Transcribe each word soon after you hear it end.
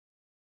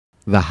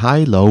The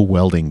Hi-Lo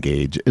Welding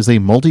Gauge is a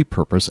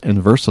multi-purpose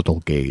and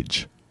versatile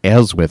gauge.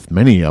 As with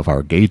many of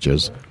our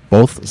gauges,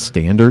 both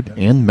standard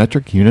and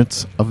metric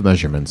units of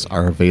measurements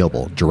are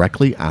available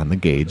directly on the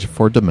gauge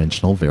for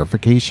dimensional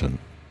verification.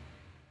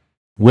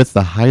 With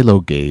the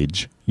Hi-Lo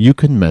gauge, you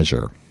can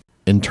measure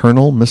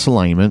internal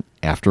misalignment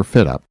after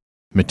fit-up,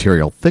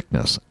 material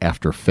thickness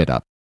after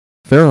fit-up,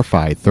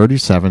 verify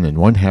 37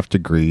 1/2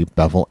 degree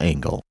bevel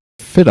angle,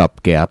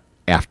 fit-up gap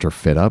after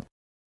fit-up,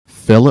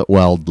 fillet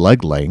weld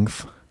leg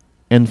length,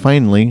 and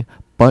finally,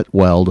 butt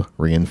weld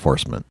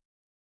reinforcement.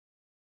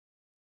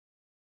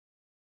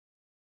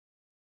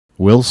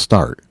 We'll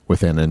start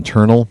with an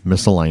internal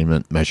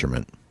misalignment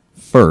measurement.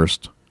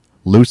 First,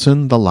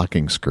 loosen the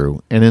locking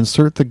screw and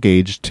insert the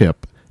gauge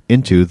tip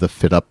into the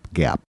fit-up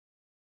gap.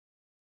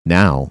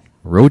 Now,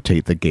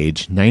 rotate the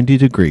gauge 90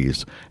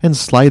 degrees and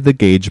slide the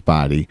gauge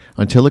body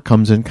until it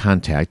comes in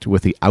contact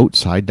with the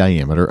outside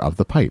diameter of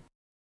the pipe.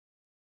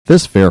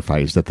 This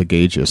verifies that the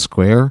gauge is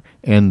square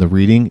and the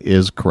reading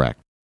is correct.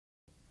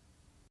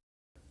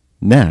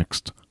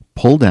 Next,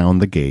 pull down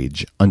the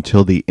gauge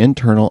until the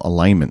internal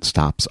alignment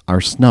stops are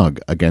snug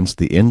against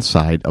the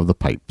inside of the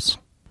pipes.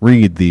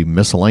 Read the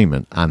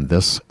misalignment on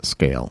this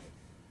scale.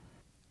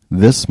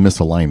 This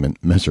misalignment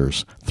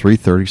measures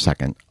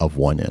 3/32 of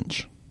 1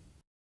 inch.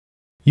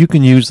 You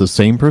can use the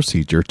same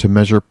procedure to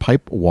measure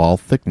pipe wall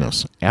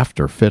thickness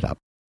after fit-up.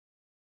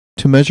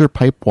 To measure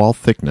pipe wall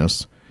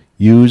thickness,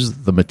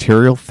 use the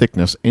material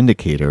thickness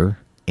indicator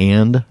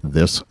and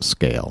this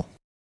scale.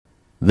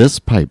 This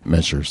pipe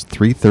measures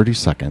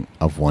 3/32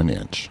 of 1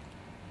 inch.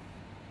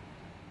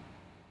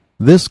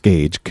 This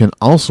gauge can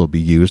also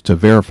be used to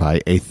verify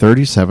a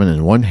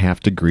 37 1/2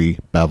 degree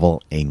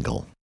bevel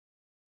angle.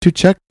 To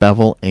check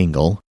bevel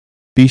angle,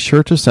 be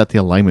sure to set the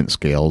alignment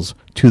scales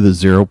to the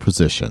 0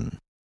 position.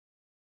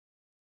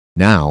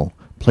 Now,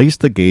 place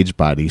the gauge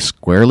body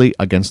squarely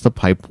against the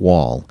pipe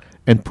wall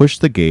and push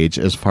the gauge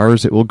as far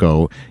as it will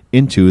go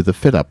into the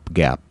fit-up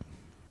gap.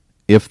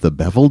 If the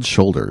beveled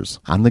shoulders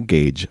on the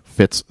gauge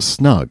fits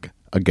snug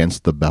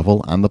against the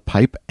bevel on the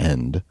pipe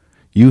end,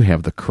 you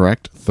have the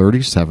correct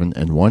 37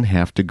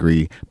 1/2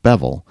 degree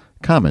bevel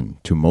common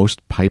to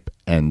most pipe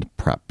end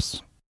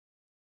preps.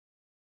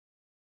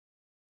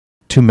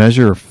 To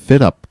measure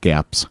fit-up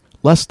gaps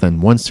less than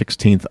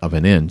 1/16 of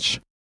an inch,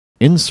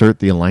 insert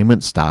the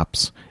alignment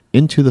stops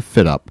into the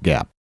fit-up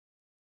gap.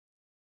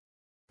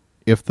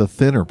 If the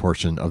thinner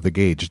portion of the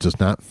gauge does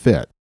not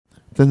fit,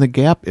 then the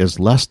gap is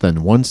less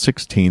than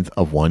 1/16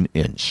 of 1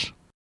 inch.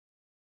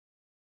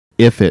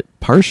 If it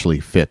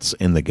partially fits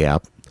in the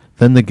gap,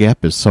 then the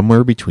gap is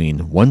somewhere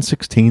between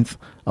 1/16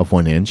 of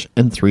 1 inch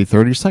and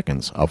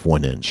 3/32 of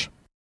 1 inch.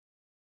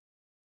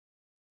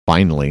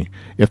 Finally,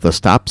 if the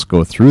stops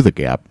go through the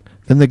gap,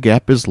 then the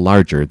gap is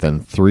larger than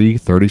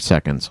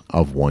 3/32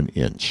 of 1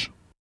 inch.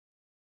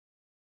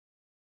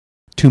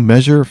 To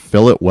measure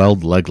fillet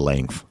weld leg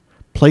length,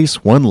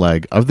 place one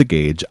leg of the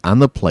gauge on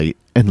the plate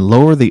and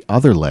lower the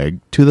other leg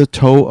to the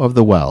toe of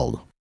the weld.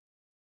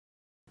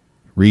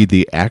 Read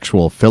the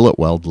actual fillet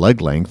weld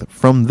leg length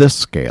from this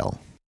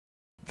scale.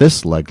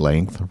 This leg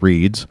length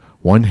reads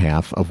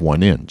 1/2 of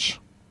 1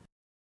 inch.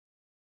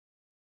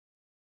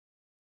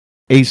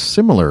 A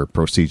similar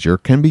procedure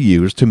can be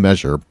used to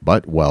measure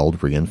butt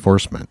weld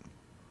reinforcement.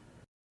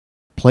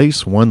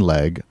 Place one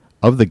leg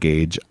of the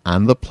gauge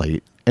on the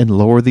plate and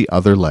lower the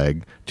other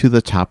leg to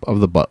the top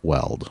of the butt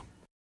weld.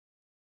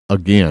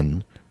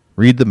 Again,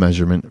 read the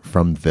measurement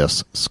from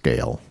this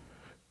scale.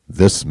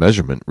 This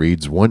measurement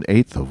reads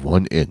 1/8 of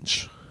 1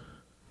 inch.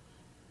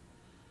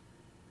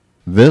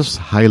 This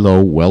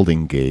Hi-Lo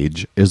Welding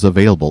Gauge is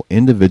available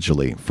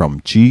individually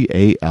from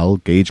GAL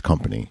Gauge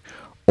Company,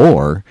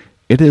 or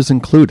it is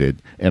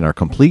included in our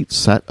complete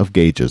set of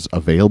gauges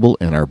available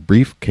in our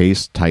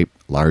briefcase type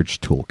large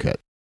toolkit.